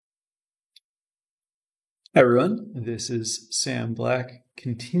Hi everyone, this is Sam Black,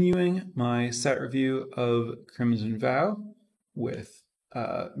 continuing my set review of Crimson Vow with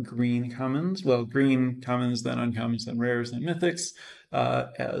green commons, green commons, then uncommons, then rares, then mythics,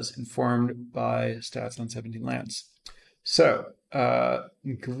 as informed by stats on 17 lands. So,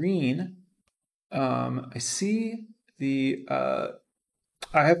 green, I see the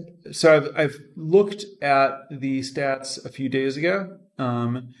I've looked at the stats a few days ago,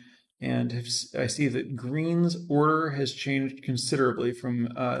 and I see that Green's order has changed considerably from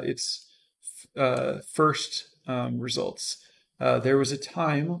its first results. There was a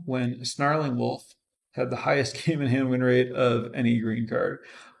time when Snarling Wolf had the highest game and hand win rate of any green card.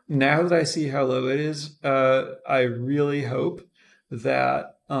 Now that I see how low it is, I really hope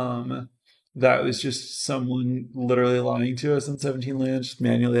that that was just someone literally lying to us in 17 lands, just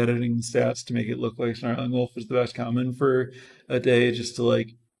manually editing the stats to make it look like Snarling Wolf was the best common for a day, just to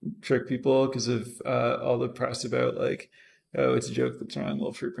like trick people because of all the press about like, oh, it's a joke that Snarling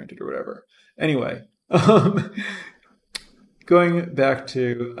Wolf reprinted or whatever. Anyway, going back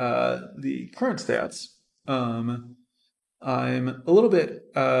to the current stats, I'm a little bit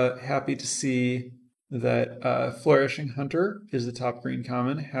happy to see that Flourishing Hunter is the top green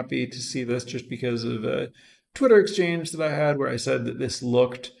common. Happy to see this just because of a Twitter exchange that I had where I said that this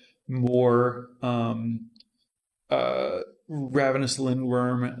looked more Ravenous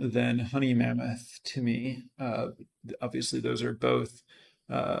Lindworm than Honey Mammoth to me. Obviously, those are both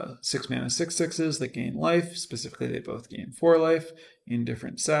 6 mana 6/6s that gain life. Specifically, they both gain 4 life in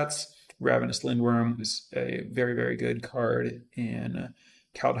different sets. Ravenous Lindworm was a very, very good card in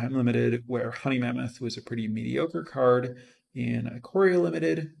Kaldheim Limited, where Honey Mammoth was a pretty mediocre card in Ikoria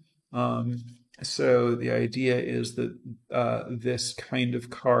Limited. So the idea is that this kind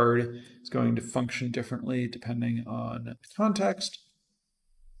of card is going to function differently depending on context.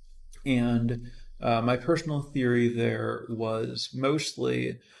 And my personal theory there was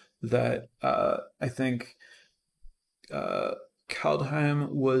mostly that I think Kaldheim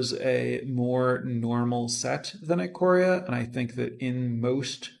was a more normal set than Ikoria, and I think that in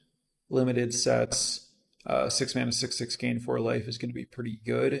most limited sets, 6 mana 6/6 gain 4 life is going to be pretty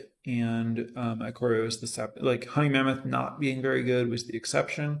good, and Ikoria was like Honey Mammoth not being very good was the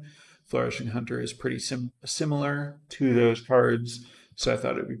exception. Flourishing Hunter is pretty similar to those cards, so I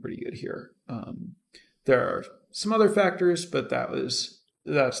thought it would be pretty good here. There are some other factors, but that's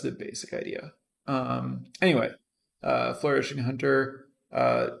the basic idea. Anyway. Flourishing Hunter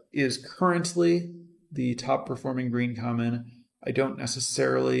is currently the top performing green common. I don't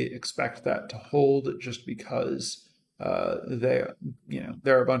necessarily expect that to hold just because there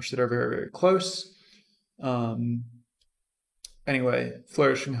are a bunch that are very, very close. Anyway,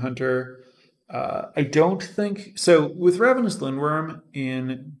 Flourishing Hunter. I don't think so. With Ravenous Lindworm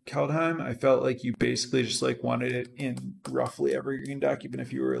in Kaldheim, I felt like you basically just like wanted it in roughly every green deck, even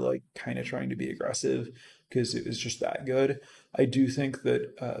if you were like kind of trying to be aggressive, because it was just that good. I do think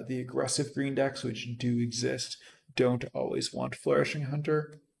that the aggressive green decks, which do exist, don't always want Flourishing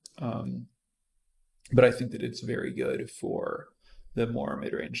Hunter. But I think that it's very good for the more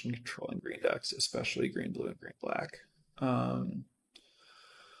mid-range and controlling green decks, especially green blue and green black.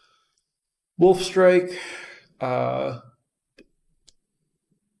 Wolf Strike,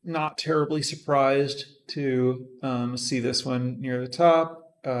 not terribly surprised to see this one near the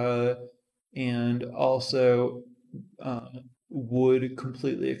top, and also would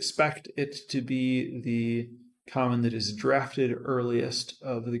completely expect it to be the common that is drafted earliest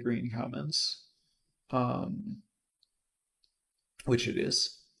of the green commons, which it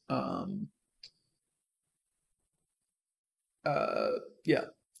is. Yeah.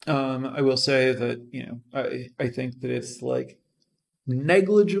 I will say that, I think that it's like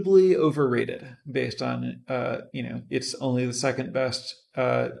negligibly overrated based on, it's only the second best,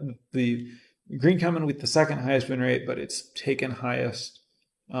 the green common with the second highest win rate, but it's taken highest.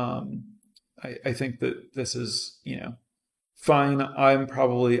 I think that this is, fine.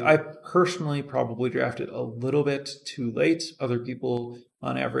 I personally probably drafted a little bit too late. Other people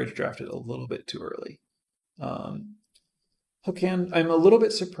on average drafted a little bit too early. Hookhand, I'm a little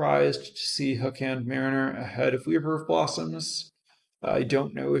bit surprised to see Hookhand Mariner ahead of Weaver of Blossoms. I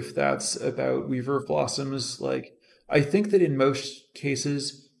don't know if that's about Weaver of Blossoms. Like, I think that in most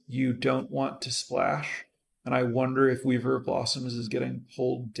cases, you don't want to splash. And I wonder if Weaver of Blossoms is getting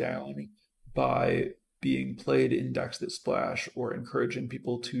pulled down by being played in decks that splash or encouraging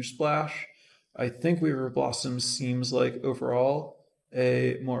people to splash. I think Weaver of Blossoms seems like overall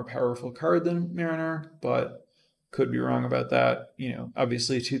a more powerful card than Mariner, but could be wrong about that.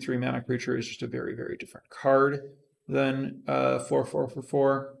 Obviously 2/3 mana creature is just a very, very different card than 4/4 for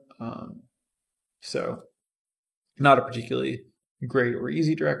 4. So Not a particularly great or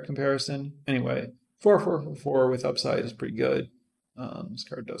easy direct comparison. Anyway, 4/4/4 with upside is pretty good. This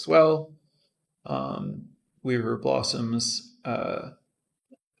card does well. Weaver Blossoms, I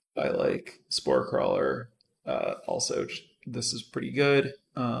like Spore Crawler. Also, this is pretty good.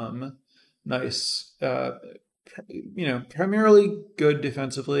 Nice. Primarily good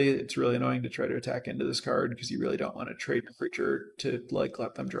defensively. It's really annoying to try to attack into this card because you really don't want to trade your creature to like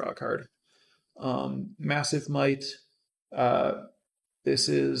let them draw a card. Massive Might. This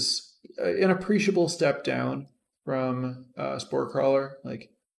is an appreciable step down from Spore Crawler.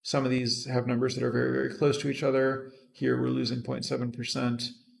 Like some of these have numbers that are very, very close to each other. Here we're losing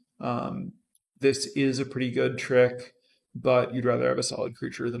 0.7%. This is a pretty good trick, but you'd rather have a solid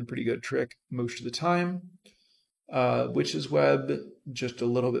creature than a pretty good trick most of the time. Witch's Web, just a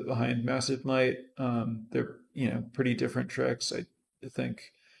little bit behind Massive Might. They're, pretty different tricks. I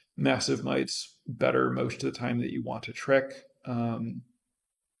think Massive Might's better most of the time that you want to trick,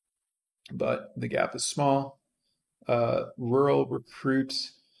 but the gap is small. Rural Recruit.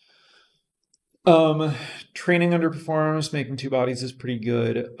 Training underperforms, making 2 bodies is pretty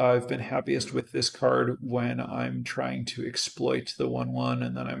good. I've been happiest with this card when I'm trying to exploit the 1/1,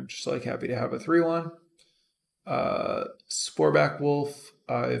 and then I'm just like happy to have a 3/1. Sporeback Wolf,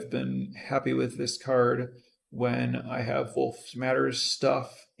 I've been happy with this card when I have Wolf Matters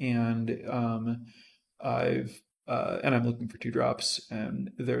stuff, and I'm looking for 2-drops,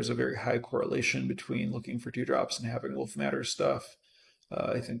 and there's a very high correlation between looking for 2-drops and having Wolf Matters stuff.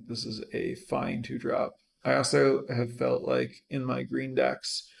 I think this is a fine 2-drop. I also have felt like in my green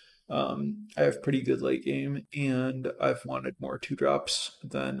decks, I have pretty good late game, and I've wanted more 2-drops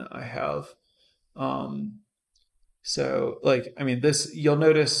than I have. This, you'll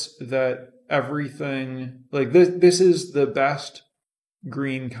notice that everything, like this is the best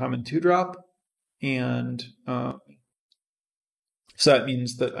green common 2-drop, and so that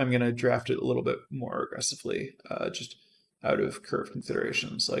means that I'm going to draft it a little bit more aggressively, just out of curve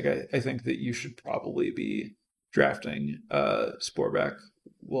considerations. Like I think that you should probably be drafting Sporeback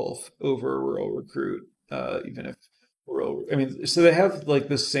Wolf over Rural Recruit, even if so they have like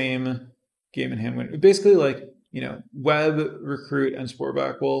the same game in hand win. Basically, like, Web, Recruit, and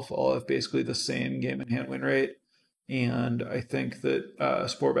Sporeback Wolf all have basically the same game in hand win rate. And I think that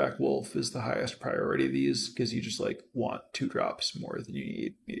Sporeback Wolf is the highest priority of these because you just like want 2-drops more than you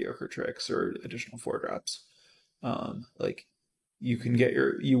need mediocre tricks or additional 4-drops.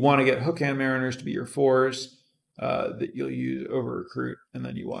 You want to get Hookhand Mariners to be your 4s that you'll use over Recruit, and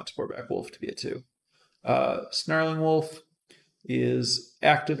then you want Sporeback Wolf to be a 2. Snarling Wolf is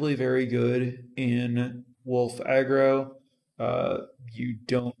actively very good in Wolf aggro. You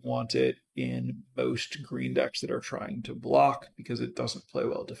don't want it in most green decks that are trying to block because it doesn't play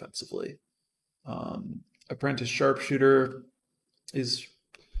well defensively. Apprentice Sharpshooter is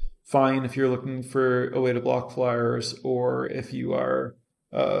fine if you're looking for a way to block flyers, or if you are,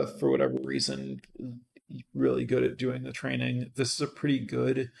 for whatever reason, really good at doing the training. This is a pretty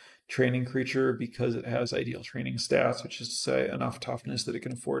good training creature because it has ideal training stats, which is to say enough toughness that it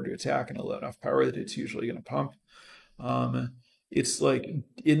can afford to attack and enough power that it's usually going to pump. It's like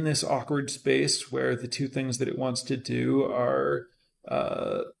in this awkward space where the 2 things that it wants to do are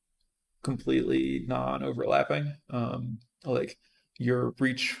completely non-overlapping. Like your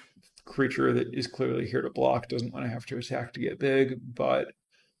reach creature that is clearly here to block doesn't want to have to attack to get big, but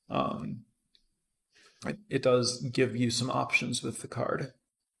it does give you some options with the card.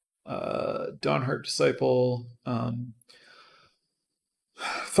 Dawnhart Disciple,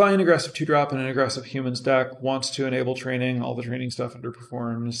 fine aggressive 2-drop and an aggressive humans deck, wants to enable training. All the training stuff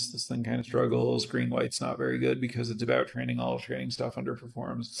underperforms. This thing kind of struggles. Green-white's not very good because it's about training. All the training stuff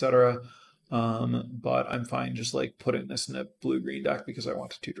underperforms, etc. But I'm fine just like putting this in a blue-green deck because I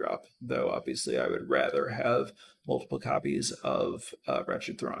want to 2-drop. Though obviously I would rather have multiple copies of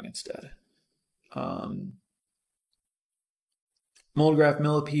Wretched Throng instead. Moldgraph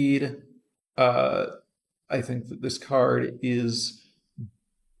Millipede. I think that this card is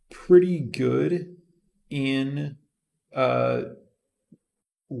pretty good in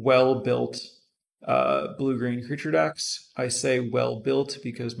well-built blue-green creature decks. I say well-built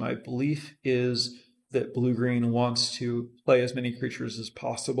because my belief is that blue-green wants to play as many creatures as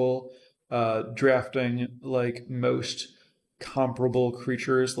possible, drafting like most comparable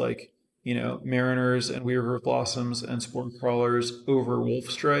creatures like, Mariners and Weaver of Blossoms and Spore Crawlers over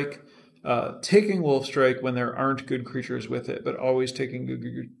Wolfstrike. Taking Wolfstrike when there aren't good creatures with it, but always taking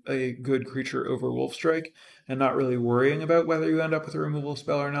a good creature over Wolfstrike and not really worrying about whether you end up with a removal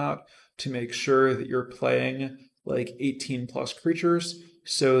spell or not, to make sure that you're playing like 18 plus creatures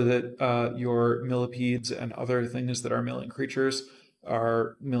so that your millipedes and other things that are milling creatures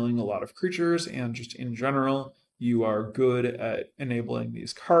are milling a lot of creatures, and just in general, you are good at enabling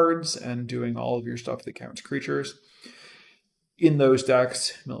these cards and doing all of your stuff that counts creatures. In those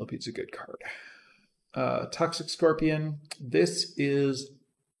decks, Millipede's a good card. Toxic Scorpion. This is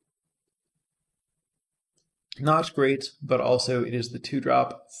not great, but also it is the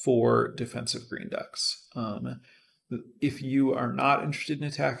 2-drop for defensive green decks. If you are not interested in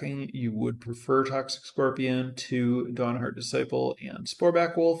attacking, you would prefer Toxic Scorpion to Dawnhart Disciple and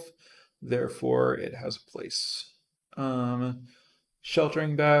Sporeback Wolf. Therefore, it has a place.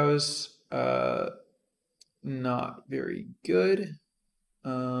 Sheltering Boughs, not very good.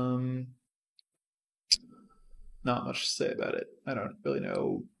 Not much to say about it. I don't really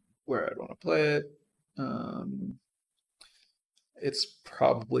know where I'd want to play it. It's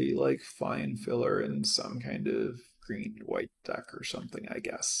probably like fine filler in some kind of green-white deck or something, I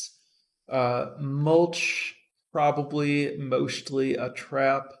guess. Mulch, probably mostly a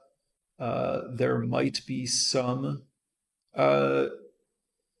trap. There might be some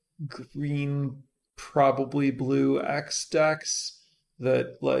green, probably blue X decks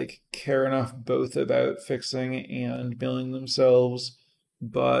that like care enough both about fixing and milling themselves,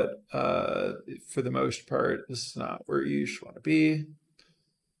 but for the most part, this is not where you should want to be.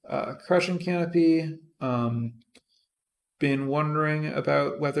 Crushing Canopy. Been wondering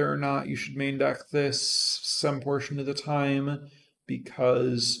about whether or not you should main deck this some portion of the time,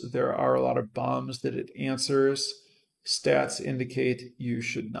 because there are a lot of bombs that it answers. Stats indicate you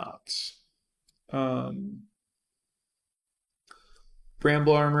should not.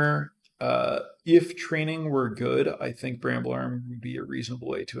 Bramble Armor. If training were good, I think Bramble Armor would be a reasonable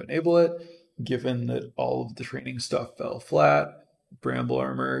way to enable it, given that all of the training stuff fell flat. Bramble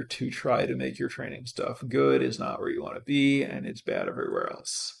Armor, to try to make your training stuff good, is not where you want to be, and it's bad everywhere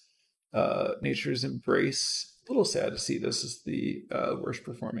else. Nature's Embrace. A little sad to see this as the worst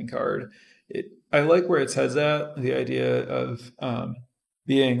performing card. I like where its head's at, the idea of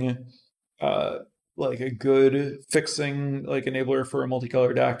being like a good fixing like enabler for a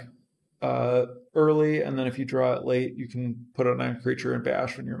multicolor deck early, and then if you draw it late, you can put it on a creature and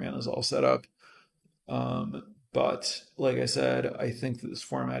bash when your mana is all set up. But like I said, I think that this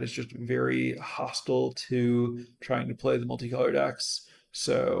format is just very hostile to trying to play the multicolor decks.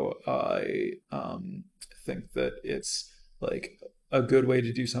 So I think that it's like a good way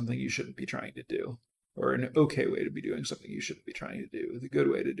to do something you shouldn't be trying to do, or an okay way to be doing something you shouldn't be trying to do. The good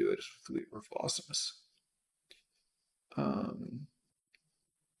way to do it is with Weaver of Blossoms.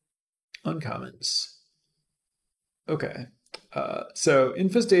 Uncommons. Okay. So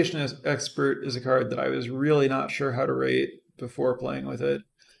Infestation Expert is a card that I was really not sure how to rate before playing with it.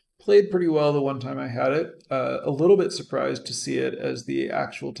 Played pretty well the one time I had it. A little bit surprised to see it as the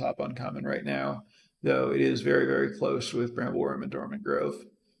actual top uncommon right now, though it is very, very close with Brambleworm and Dormant Grove.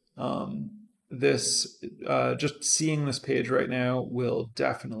 Just seeing this page right now will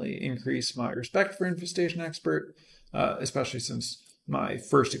definitely increase my respect for Infestation Expert, especially since my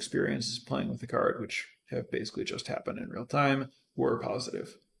first experiences playing with the card, which have basically just happened in real time, were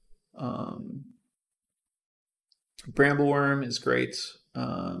positive. Brambleworm is great.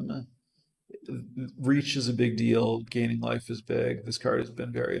 Reach is a big deal. Gaining life is big. This card has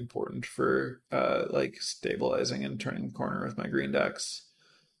been very important for like stabilizing and turning the corner with my green decks.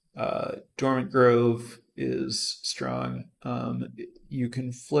 Dormant Grove is strong. You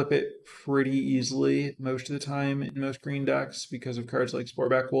can flip it pretty easily most of the time in most green decks because of cards like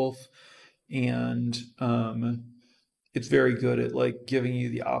Sporeback Wolf, and it's very good at like giving you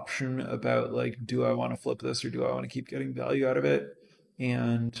the option about like, do I want to flip this or do I want to keep getting value out of it?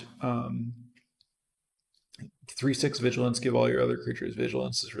 And 3/6 vigilance, give all your other creatures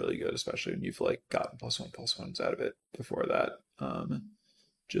vigilance is really good, especially when you've like gotten +1/+1s out of it before that.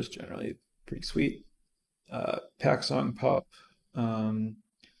 Just generally pretty sweet. Pack Song Pup. So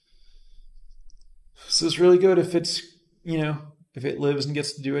it's really good if it's, if it lives and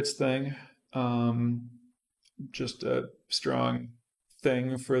gets to do its thing. Just a strong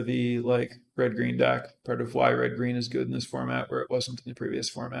thing for the like red-green deck. Part of why red-green is good in this format where it wasn't in the previous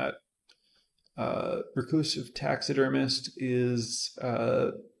format. Reclusive Taxidermist is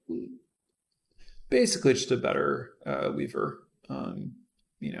basically just a better Weaver.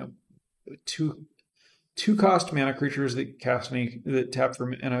 Two cost mana creatures that tap for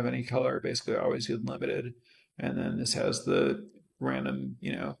mana of any color are basically always good and limited. And then this has the random,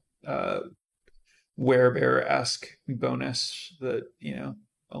 werebear-esque bonus that,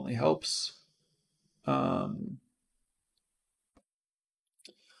 only helps.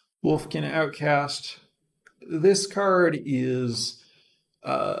 Wolfkin Outcast. This card is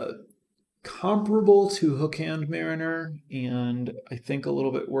comparable to Hookhand Mariner, and I think a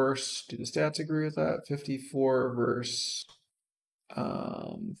little bit worse. Do the stats agree with that? 54 versus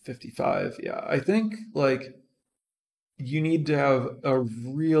 55. Yeah, I think like you need to have a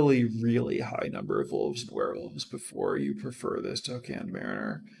really, really high number of wolves and werewolves before you prefer this to Hookhand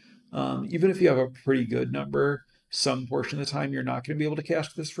Mariner. Even if you have a pretty good number, some portion of the time you're not going to be able to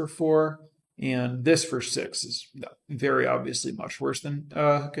cast this for 4. And this for 6 is very obviously much worse than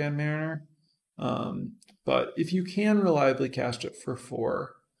Hookhand Mariner. But if you can reliably cast it for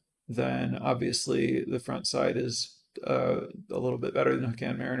 4, then obviously the front side is a little bit better than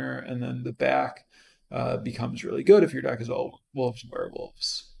Hookhand Mariner, and then the back becomes really good if your deck is all wolves and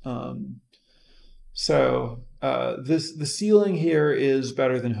werewolves. So the ceiling here is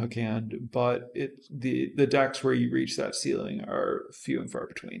better than Hookhand, but the decks where you reach that ceiling are few and far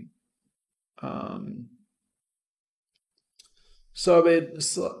between. Saw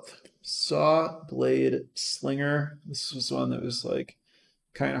Blade Slinger. This was one that was like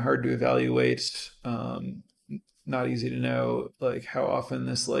kind of hard to evaluate. Not easy to know like how often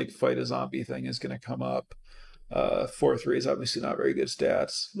this like fight a zombie thing is going to come up. 4/3 is obviously not very good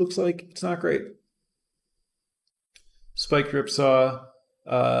stats. Looks like it's not great. Spiked Ripsaw.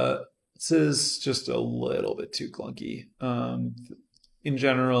 This is just a little bit too clunky. In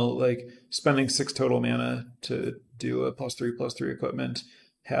general, like spending 6 total mana to do a +3/+3 equipment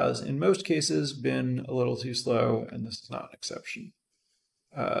has in most cases been a little too slow, and this is not an exception.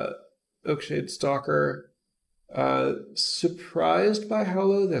 Oakshade Stalker. Surprised by how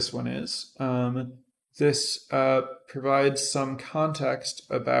low this one is. This provides some context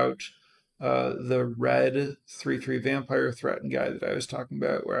about the red 3/3 vampire threaten guy that I was talking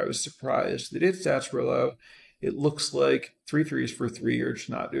about, where I was surprised that its stats were low. It looks like 3/3s for 3 are just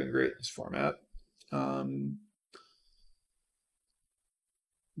not doing great in this format.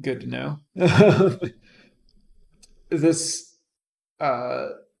 Good to know. This,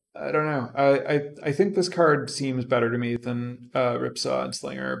 I don't know. I think this card seems better to me than Ripsaw and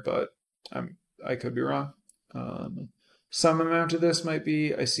Slinger, but I could be wrong. Some amount of this might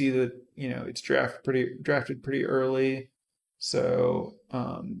be. I see that it's drafted pretty early, so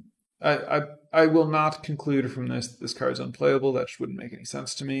I will not conclude from this card's unplayable. That just wouldn't make any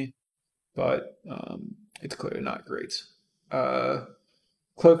sense to me. But it's clearly not great.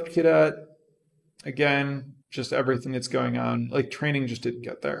 Cloaked Cadet, again, just everything that's going on. Like training just didn't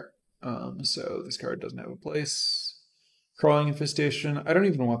get there. So this card doesn't have a place. Crawling Infestation. I don't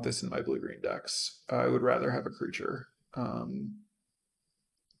even want this in my blue-green decks. I would rather have a creature.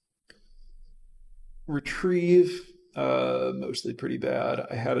 Retrieve, mostly pretty bad.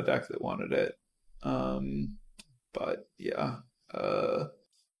 I had a deck that wanted it. But yeah.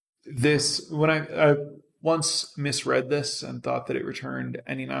 When I once misread this and thought that it returned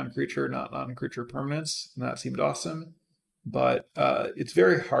any non-creature, not non-creature permanents, and that seemed awesome. But it's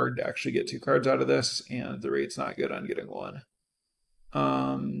very hard to actually get 2 cards out of this, and the rate's not good on getting 1.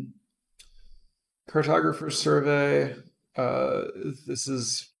 Cartographer's Survey. This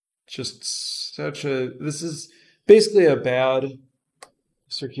is just this is basically a bad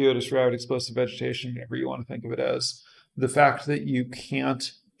circuitous route, explosive vegetation, whatever you want to think of it as. The fact that you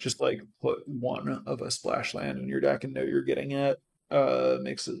can't just like put 1 of a splash land in your deck and know you're getting it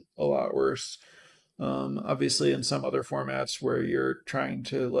makes it a lot worse. Obviously in some other formats where you're trying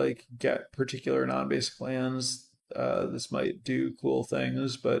to like get particular non-basic lands, this might do cool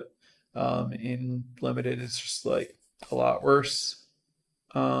things, but in limited it's just like a lot worse.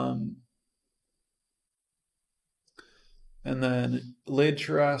 And then Laid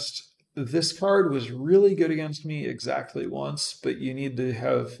to Rest. This card was really good against me exactly once, but you need to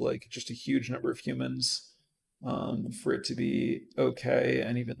have like just a huge number of humans for it to be okay,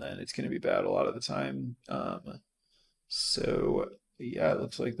 and even then it's going to be bad a lot of the time. So yeah, it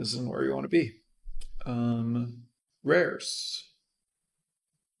looks like this isn't where you want to be. Rares.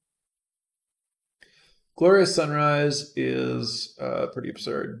 Glorious Sunrise is pretty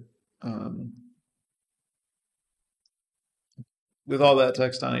absurd. With all that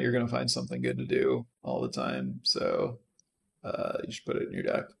text on it, you're going to find something good to do all the time. So you should put it in your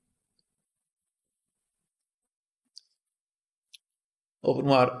deck. Open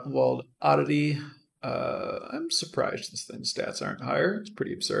Walled Oddity. I'm surprised this thing's stats aren't higher. It's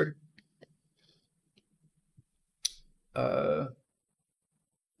pretty absurd.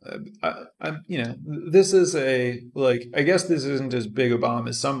 This is a, like, I guess this isn't as big a bomb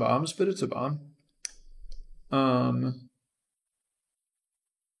as some bombs, but it's a bomb.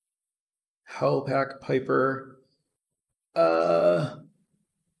 Hellpack Piper. I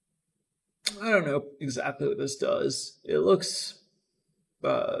don't know exactly what this does. It looks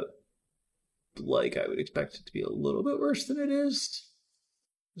uh, like I would expect it to be a little bit worse than it is.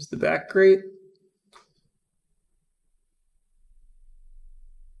 Is the back great?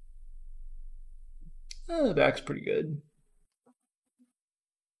 The back's pretty good.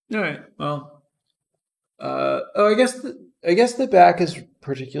 All right. Well, I guess the back is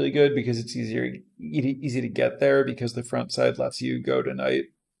particularly good because it's easy to get there because the front side lets you go to knight.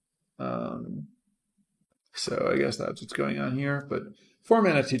 Um, so I guess that's what's going on here. But 4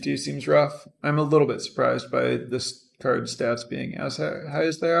 mana 2/2 seems rough. I'm a little bit surprised by this card's stats being as high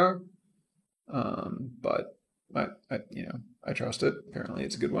as they are. But I trust it. Apparently,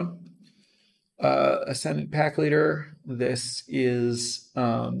 it's a good one. Ascendant Pack Leader. This is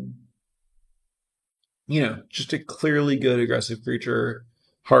just a clearly good aggressive creature.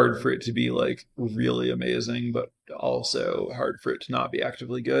 Hard for it to be like really amazing, but also hard for it to not be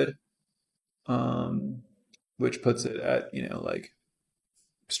actively good. Which puts it at like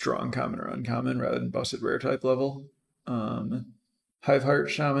strong common or uncommon rather than busted rare type level. Hiveheart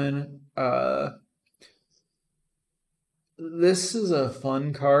Shaman. This is a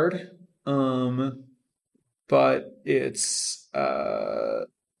fun card. But it's a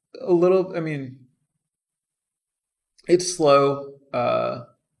little, it's slow.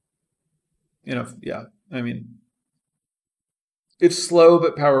 It's slow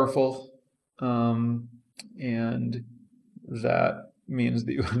but powerful. And that means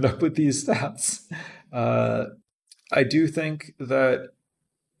that you end up with these stats. I do think that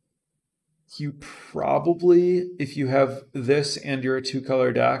you probably, if you have this and you're a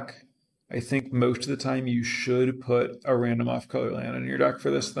 2-color deck, I think most of the time you should put a random off-color land in your deck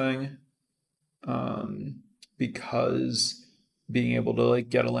for this thing. Because being able to like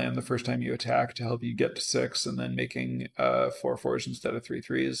get a land the first time you attack to help you get to 6 and then making 4/4s instead of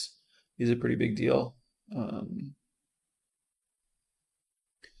 3/3s is a pretty big deal.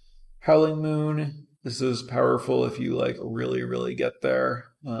 Howling Moon. This is powerful if you like really, really get there.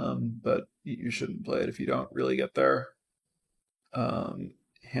 But you shouldn't play it if you don't really get there.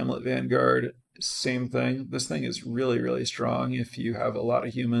 Hamlet Vanguard, same thing. This thing is really, really strong if you have a lot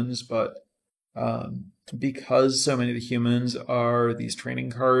of humans, but because so many of the humans are these training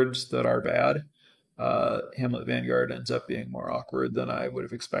cards that are bad, Hamlet Vanguard ends up being more awkward than I would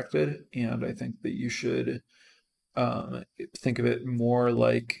have expected. And I think that you should think of it more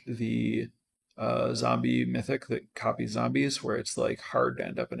like the zombie mythic that copies zombies, where it's like hard to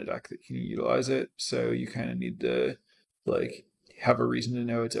end up in a deck that can utilize it. So you kind of need to like have a reason to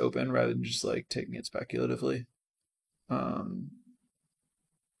know it's open rather than just like taking it speculatively. And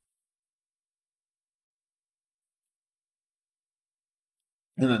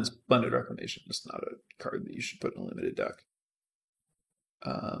then Splendid Reclamation is not a card that you should put in a limited deck.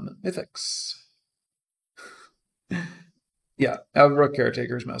 Mythics. Yeah, Avabruck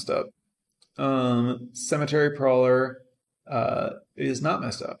Caretaker is messed up. Cemetery Prowler is not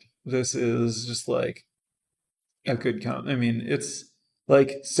messed up. This is just like a good it's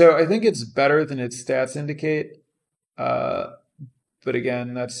like, so I think it's better than its stats indicate. But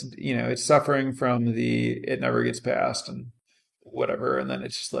again, that's, it's suffering from the it never gets past and whatever, and then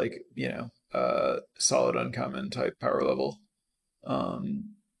it's just like, solid uncommon type power level.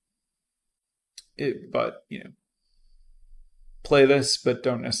 Play this, but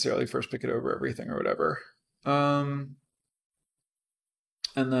don't necessarily first pick it over everything or whatever. And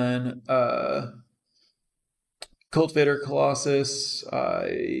then Cultivator Colossus.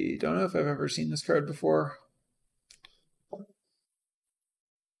 I don't know if I've ever seen this card before.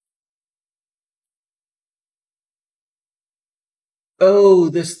 Oh,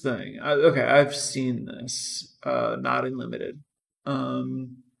 this thing. Okay, I've seen this. Not in limited.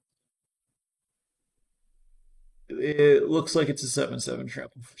 It looks like it's a 7/7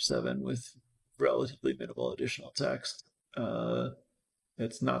 trample for 7 with relatively minimal additional text.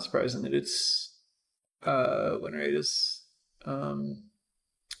 It's not surprising that its win rate is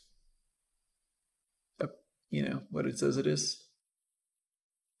what it says it is.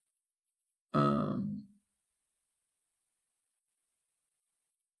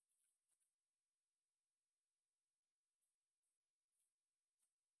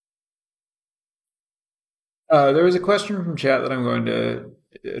 There was a question from chat that I'm going to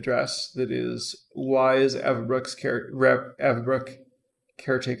address that is, why is Avabruck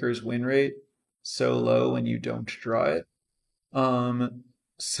Caretaker's win rate so low when you don't draw it?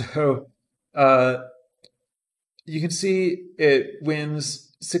 You can see it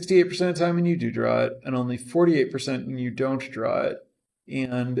wins 68% of the time when you do draw it and only 48% when you don't draw it.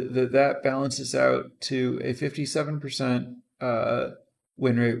 And that balances out to a 57%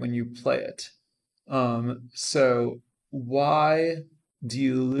 win rate when you play it. So why do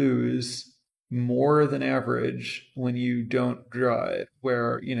you lose more than average when you don't draw it,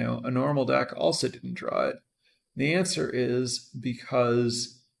 where, a normal deck also didn't draw it? The answer is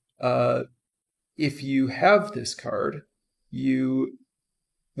because if you have this card, you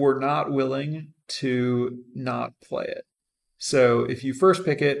were not willing to not play it. So if you first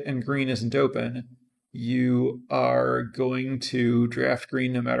pick it and green isn't open, you are going to draft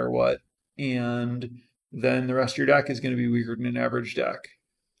green no matter what, and then the rest of your deck is going to be weaker than an average deck.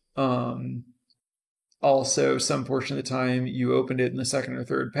 Also, some portion of the time you opened it in the second or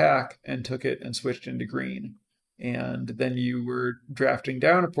third pack and took it and switched into green. And then you were drafting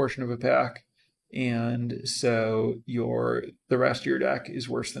down a portion of a pack, and so the rest of your deck is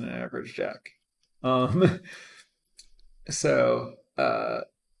worse than an average deck.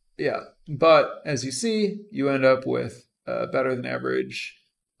 Yeah. But as you see, you end up with a better than average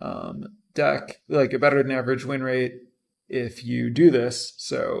deck, like a better than average win rate if you do this.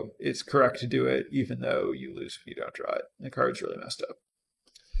 So it's correct to do it, even though you lose when you don't draw it. The card's really messed up.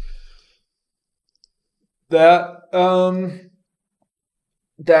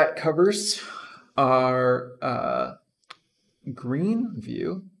 That covers our green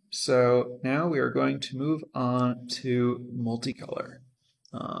view. So now we are going to move on to multicolor.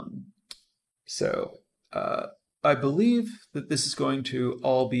 I believe that this is going to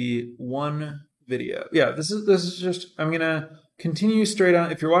all be one video. Yeah, this is just, I'm gonna continue straight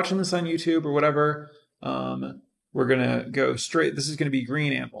on. If you're watching this on YouTube or whatever, we're gonna go straight. This is gonna be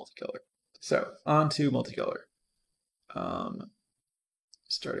green and multicolor. So on to multicolor.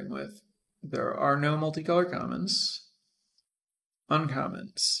 Starting with, there are no multicolor commons.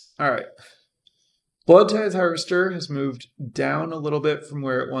 Uncommons. All right. Bloodtithe Harvester has moved down a little bit from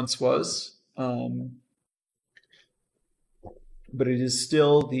where it once was, but it is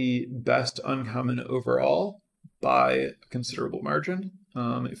still the best uncommon overall by a considerable margin.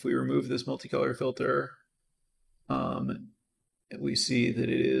 If we remove this multicolor filter, we see that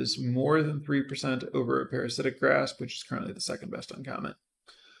it is more than 3% over a Parasitic Grasp, which is currently the second best uncommon.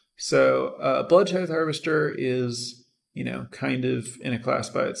 So Bloodtithe Harvester is, kind of in a class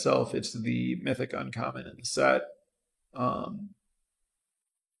by itself. It's the mythic uncommon in the set.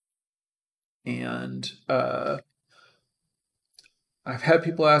 I've had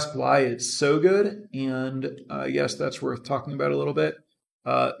people ask why it's so good, and I guess that's worth talking about a little bit.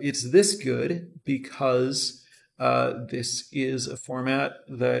 It's this good because this is a format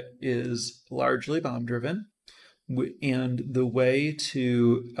that is largely bomb-driven, and the way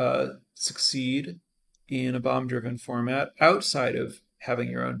to succeed in a bomb-driven format outside of having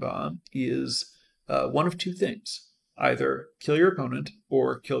your own bomb is one of two things. Either kill your opponent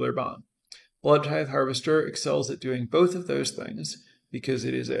or kill their bomb. Bloodtithe Harvester excels at doing both of those things because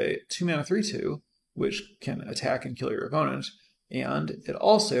it is a 2-mana 3/2, which can attack and kill your opponent, and it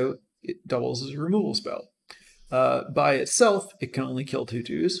doubles as a removal spell. By itself, it can only kill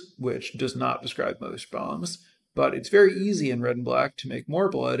 2/2s, which does not describe most bombs, but it's very easy in red and black to make more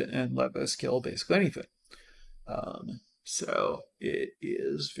blood and let this kill basically anything. So it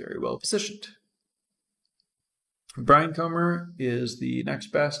is very well positioned. Braincomber is the next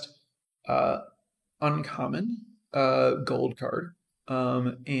best uncommon gold card,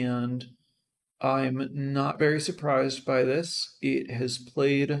 and I'm not very surprised by this. It has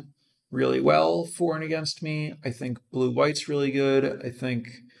played really well for and against me. I think blue-white's really good. I think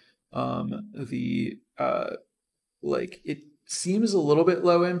it seems a little bit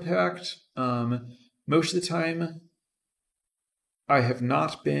low impact. Most of the time, I have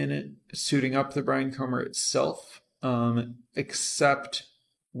not been suiting up the Braincomber itself, except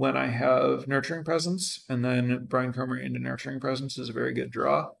when I have Nurturing Presence, and then Braincomber into Nurturing Presence is a very good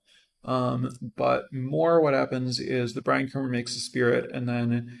draw. But more what happens is the Braincomber makes a spirit, and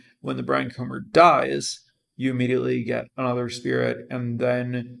then when the Braincomber dies, you immediately get another spirit, and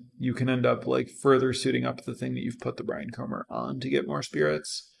then you can end up further suiting up the thing that you've put the Braincomber on to get more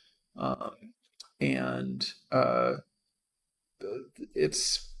spirits.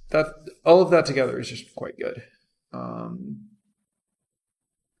 It's that all of that together is just quite good.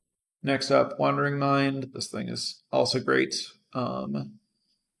 Next up, Wandering Mind. This thing is also great.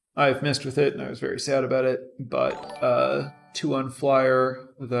 I've messed with it and I was very sad about it, but 2/1 flyer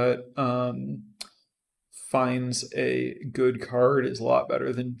that finds a good card is a lot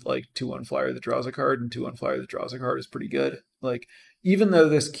better than 2/1 flyer that draws a card, and 2/1 flyer that draws a card is pretty good. Even though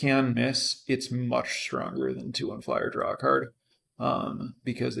this can miss, it's much stronger than 2/1 flyer draw a card,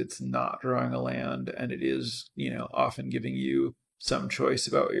 because it's not drawing a land and it is, often giving you some choice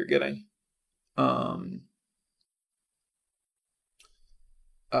about what you're getting.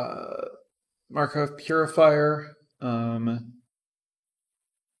 Markov Purifier.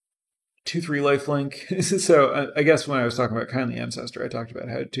 2/3 lifelink. So I guess when I was talking about Kindly Ancestor, I talked about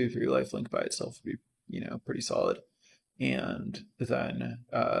how 2/3 lifelink by itself would be, pretty solid. And then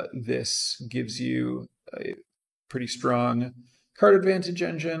this gives you a pretty strong card advantage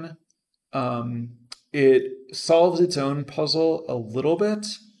engine. It solves its own puzzle a little bit,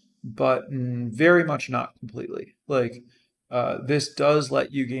 but very much not completely. Like, this does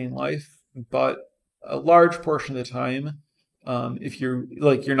let you gain life, but a large portion of the time, if you're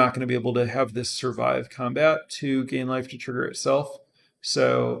not going to be able to have this survive combat to gain life to trigger itself.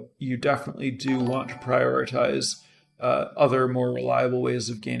 So you definitely do want to prioritize other more reliable ways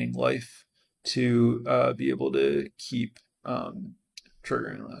of gaining life to be able to keep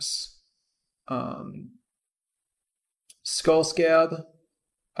triggering this. Skull Scab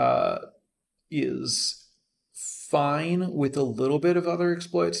is fine with a little bit of other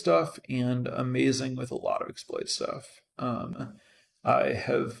exploit stuff and amazing with a lot of exploit stuff. I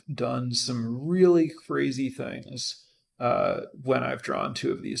have done some really crazy things when I've drawn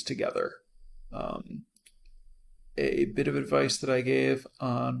two of these together. A bit of advice that I gave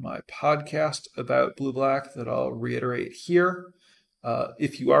on my podcast about blue-black that I'll reiterate here.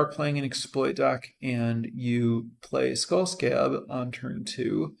 If you are playing an exploit deck and you play Skull Scab on turn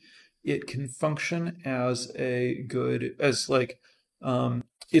 2, it can function as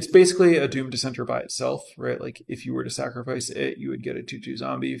it's basically a Doom Dissenter by itself, right? Like if you were to sacrifice it, you would get a 2/2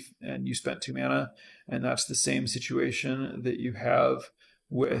 zombie and you spent 2 mana. And that's the same situation that you have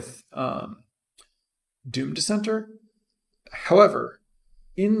with Doom Dissenter. However,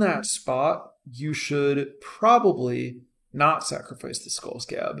 in that spot, you should probably not sacrifice the Skull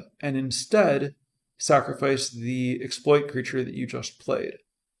Scab and instead sacrifice the exploit creature that you just played,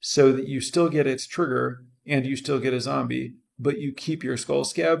 so that you still get its trigger and you still get a zombie, but you keep your Skull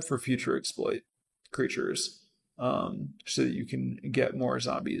Scab for future exploit creatures, so that you can get more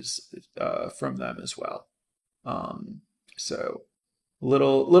zombies from them as well. So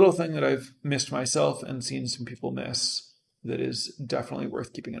little thing that I've missed myself and seen some people miss that is definitely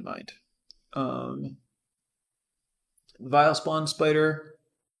worth keeping in mind. Vilespawn Spider.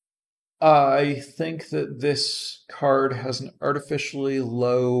 I think that this card has an artificially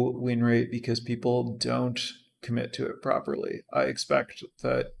low win rate because people don't commit to it properly. I expect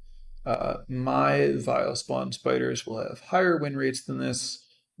that my Vilespawn Spiders will have higher win rates than this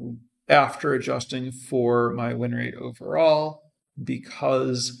after adjusting for my win rate overall,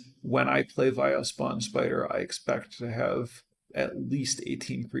 because when I play Vilespawn Spider, I expect to have at least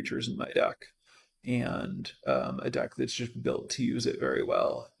 18 creatures in my deck, and a deck that's just built to use it very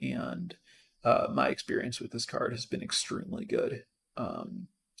well. And my experience with this card has been extremely good.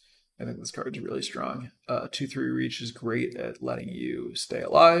 I think this card's really strong. 2/3 reach is great at letting you stay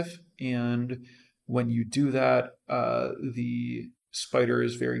alive, and when you do that, the Spider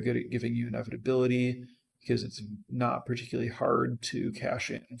is very good at giving you inevitability, because it's not particularly hard to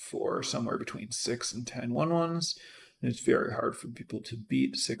cash in for somewhere between 6 and 10 1/1s. And it's very hard for people to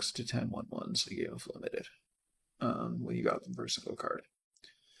beat 6 to 10 1/1s a game of Limited when you got them for a single card.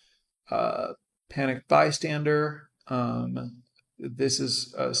 Panic Bystander. This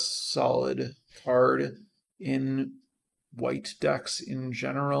is a solid card in white decks in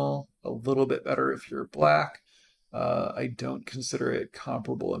general, a little bit better if you're black. I don't consider it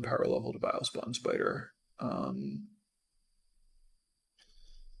comparable in power level to Vilespawn Spider.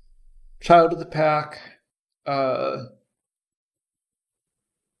 Child of the Pack.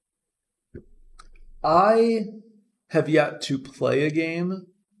 I have yet to play a game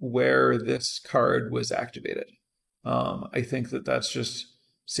where this card was activated. I think that that's just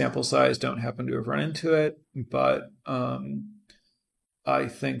sample size, don't happen to have run into it, but I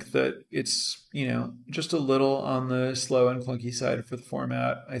think that it's, just a little on the slow and clunky side for the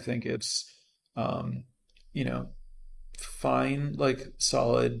format. I think it's, fine, like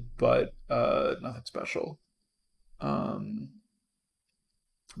solid, but nothing special.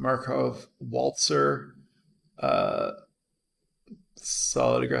 Markov Waltzer,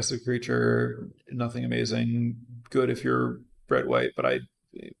 solid aggressive creature, nothing amazing, good if you're red white, but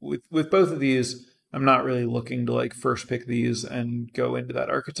with both of these, I'm not really looking to first pick these and go into that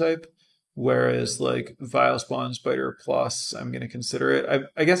archetype. Whereas Vilespawn Spider plus, I'm going to consider it.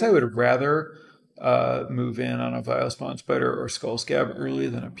 I guess I would rather move in on a Vilespawn Spider or Skull Scab early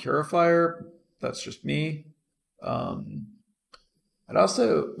than a Purifier. That's just me. I'd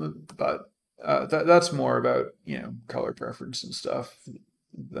also, but that's more about color preference and stuff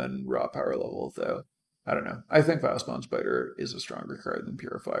than raw power level, though. I don't know. I think Vilespawn Spider is a stronger card than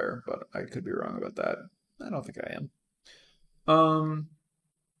Purifier, but I could be wrong about that. I don't think I am.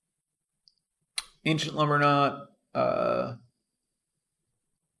 Ancient Lumberknot.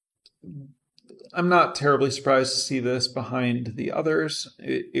 I'm not terribly surprised to see this behind the others.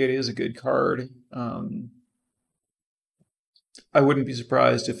 It is a good card. I wouldn't be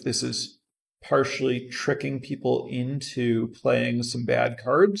surprised if this is partially tricking people into playing some bad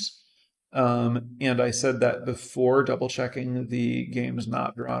cards. And I said that before double checking the game's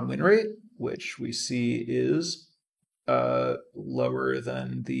not drawn win rate, which we see is lower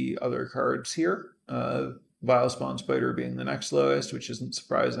than the other cards here. Vilespawn Spider being the next lowest, which isn't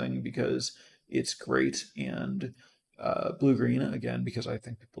surprising because it's great. And blue-green, again, because I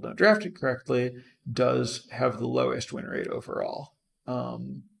think people don't draft it correctly, does have the lowest win rate overall. I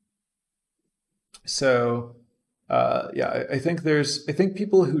think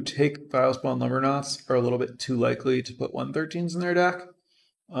people who take Vilespawn Lumbernauts are a little bit too likely to put 113s in their deck.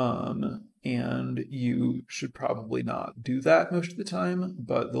 And you should probably not do that most of the time,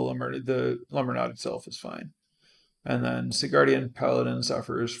 but the Lumbernaut itself is fine. And then Sigardian Paladin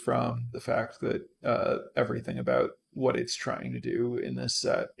suffers from the fact that everything about what it's trying to do in this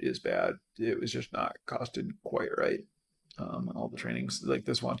set is bad. It was just not costed quite right. All the trainings, like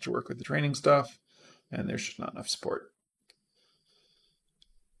this wants to work with the training stuff, and there's just not enough support.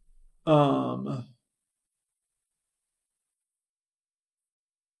 All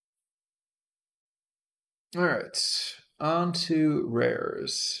right, on to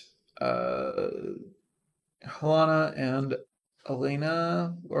rares. Helena and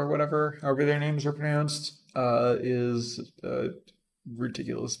Elena, or whatever, however their names are pronounced, is a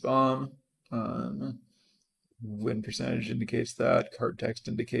ridiculous bomb. Win percentage indicates that. Card text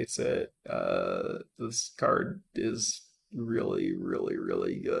indicates it. This card is really, really,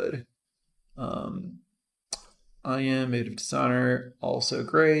 really good. I Am Made of Dishonor, also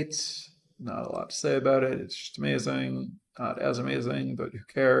great. Not a lot to say about it. It's just amazing. Not as amazing, but who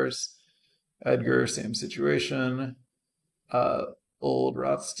cares? Edgar, same situation. Old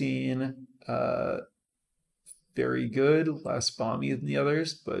Rothstein, very good, less bomby than the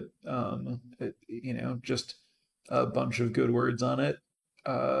others, but just a bunch of good words on it.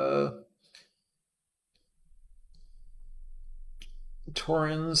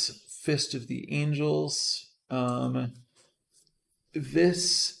 Torrens, Fist of the Angels.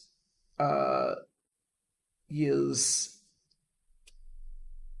 This is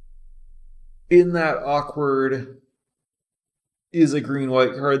in that awkward is a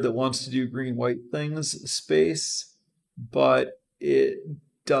green-white card that wants to do green-white things space, but it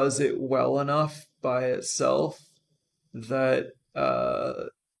does it well enough by itself that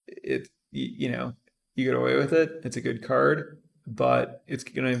you get away with it. It's a good card, but it's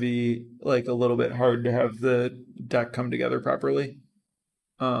going to be like a little bit hard to have the deck come together properly.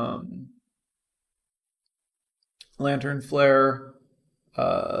 Lantern Flare.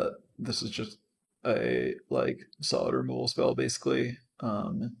 This is just a solid removal spell basically.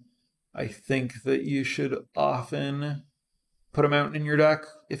 I think that you should often put a mountain in your deck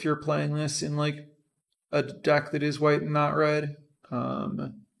if you're playing this in a deck that is white and not red.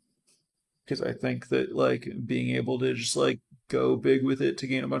 Because I think that being able to just go big with it to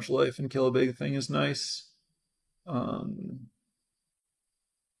gain a bunch of life and kill a big thing is nice.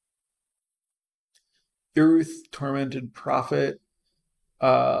 Iruth, Tormented Prophet.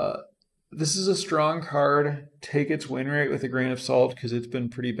 This is a strong card. Take its win rate with a grain of salt because it's been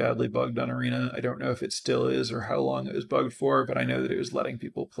pretty badly bugged on Arena. I don't know if it still is or how long it was bugged for, but I know that it was letting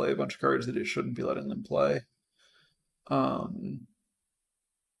people play a bunch of cards that it shouldn't be letting them play.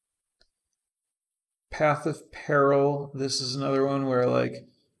 Path of Peril. This is another one where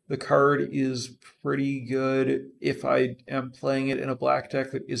the card is pretty good. If I am playing it in a black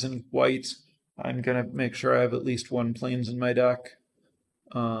deck that isn't white, I'm going to make sure I have at least one plains in my deck.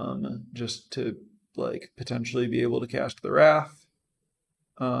 Just to potentially be able to cast the Wrath.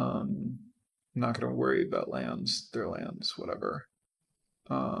 I'm not going to worry about lands. They're lands, whatever.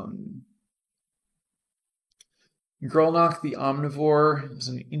 Grelnok the Omnivore is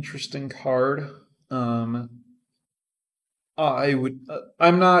an interesting card. I'm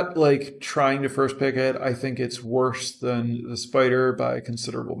not trying to first pick it. I think it's worse than the Spider by a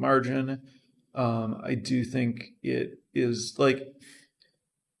considerable margin. I do think it is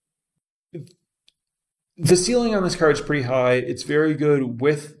the ceiling on this card is pretty high. It's very good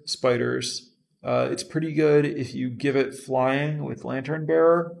with spiders. It's pretty good if you give it flying with Lantern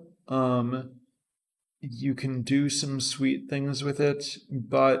Bearer. You can do some sweet things with it,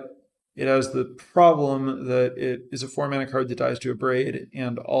 but it has the problem that it is a 4-mana card that dies to Abrade,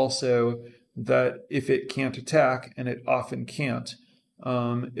 and also that if it can't attack, and it often can't,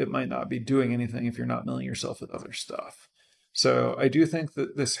 it might not be doing anything if you're not milling yourself with other stuff. So I do think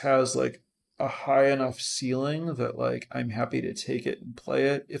that this has a high enough ceiling that like I'm happy to take it and play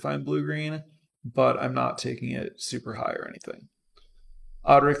it if I'm blue-green, but I'm not taking it super high or anything.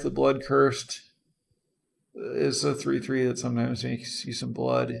 Odric the Blood Cursed is a 3/3 that sometimes makes you some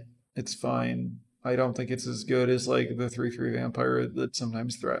blood. It's fine. I don't think it's as good as like the 3/3 vampire that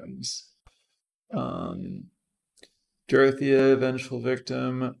sometimes threatens. Dorothea, Vengeful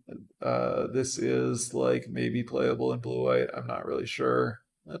Victim. This is like maybe playable in blue-white. I'm not really sure.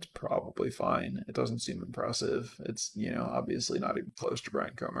 That's probably fine. It doesn't seem impressive. It's, obviously not even close to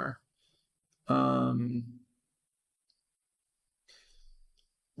Brian Comer.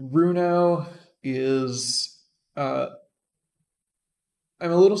 Runo is I'm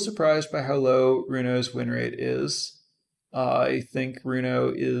a little surprised by how low Runo's win rate is. I think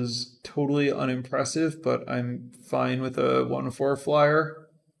Runo is totally unimpressive, but I'm fine with a 1/4 flyer.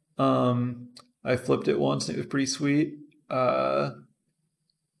 I flipped it once and it was pretty sweet.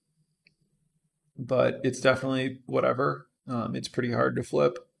 But it's definitely whatever. It's pretty hard to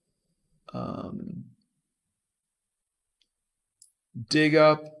flip. Dig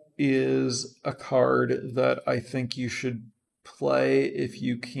Up is a card that I think you should play if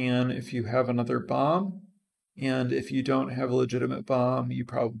you can, if you have another bomb. And if you don't have a legitimate bomb, you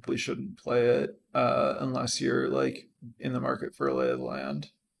probably shouldn't play it unless you're like in the market for a lay of the land.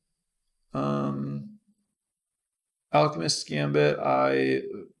 Alchemist's Gambit I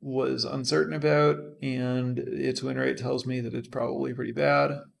was uncertain about, and its win rate tells me that it's probably pretty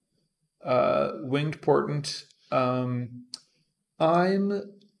bad. Winged Portent. I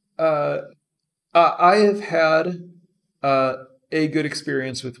have had a good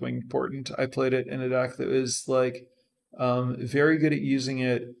experience with Winged Portent. I played it in a deck that was like very good at using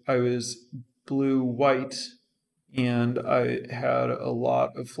it. I was blue-white, and I had a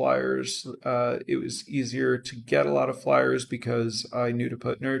lot of flyers. It was easier to get a lot of flyers because I knew to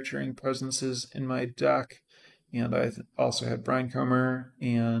put Nurturing Presences in my deck, and I also had Brinecomer,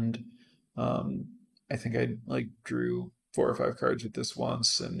 and I think I like drew 4 or 5 cards with this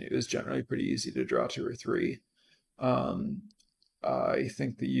once, and it was generally pretty easy to draw 2 or 3. I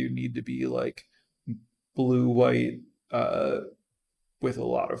think that you need to be like blue-white with a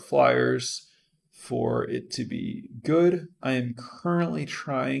lot of flyers for it to be good. I am currently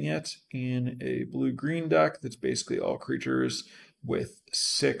trying it in a blue-green deck that's basically all creatures with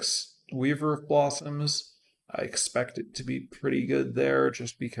 6 Weaver of Blossoms. I expect it to be pretty good there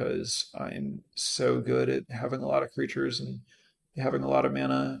just because I'm so good at having a lot of creatures and having a lot of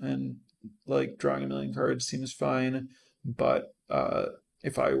mana, and like drawing a million cards seems fine. But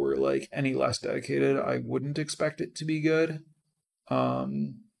if I were like any less dedicated, I wouldn't expect it to be good.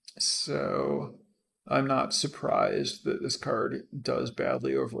 So I'm not surprised that this card does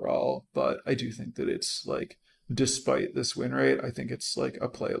badly overall, but I do think that it's like, despite this win rate, I think it's like a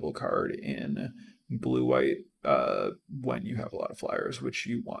playable card in blue-white when you have a lot of flyers, which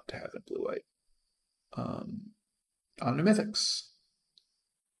you want to have in blue-white. On to Mythics.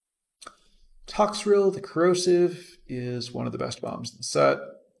 Toxrill the Corrosive is one of the best bombs in the set.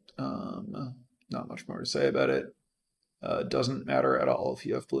 Not much more to say about it. Doesn't matter at all if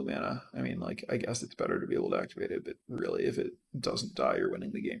you have blue mana. I mean, like, I guess it's better to be able to activate it, but really, if it doesn't die, you're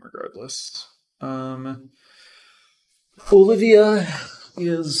winning the game regardless. Olivia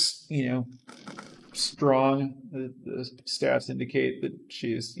is, strong. The stats indicate that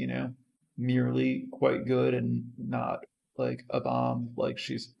she's, merely quite good and not like a bomb. Like,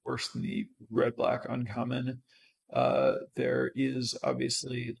 she's worse than the red-black uncommon. There is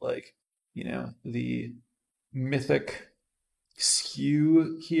obviously like, the mythic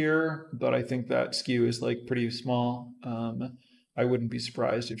skew here, but I think that skew is like pretty small. I wouldn't be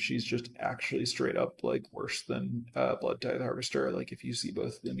surprised if she's just actually straight up like worse than Blood Tithe Harvester. Like, if you see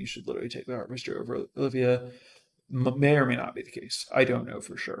both of them, you should literally take the Harvester over Olivia. May or may not be the case. I don't know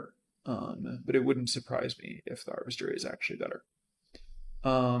for sure. But it wouldn't surprise me if the Harvester is actually better.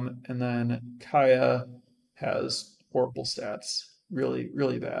 And then Kaya has horrible stats. Really,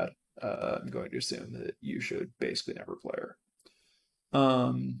 really bad. I'm going to assume that you should basically never play her.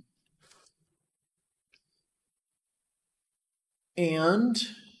 And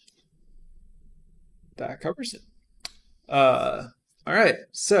that covers it. All right,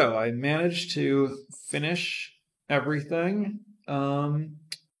 so I managed to finish everything.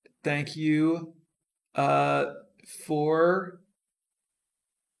 Thank you for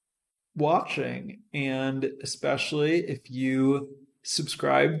watching, and especially if you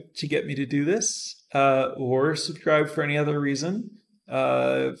subscribe to get me to do this, or subscribe for any other reason.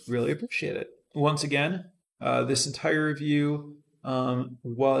 Really appreciate it. Once again, this entire review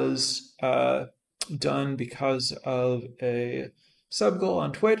was done because of a sub goal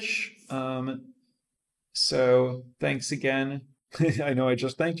on Twitch. So thanks again. I know I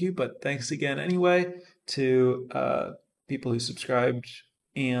just thanked you, but thanks again anyway to people who subscribed.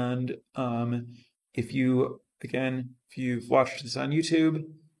 And if you've watched this on YouTube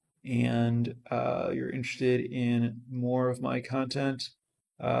and you're interested in more of my content,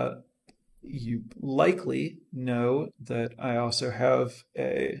 you likely know that I also have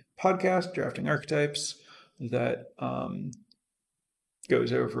a podcast, Drafting Archetypes, that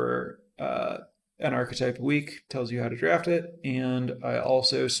goes over an archetype a week, tells you how to draft it. And I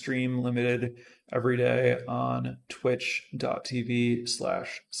also stream Limited every day on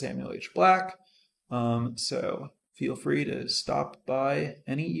twitch.tv/Samuel H. Black. So feel free to stop by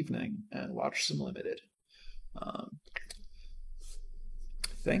any evening and watch some Limited.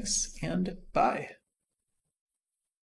 Thanks and bye.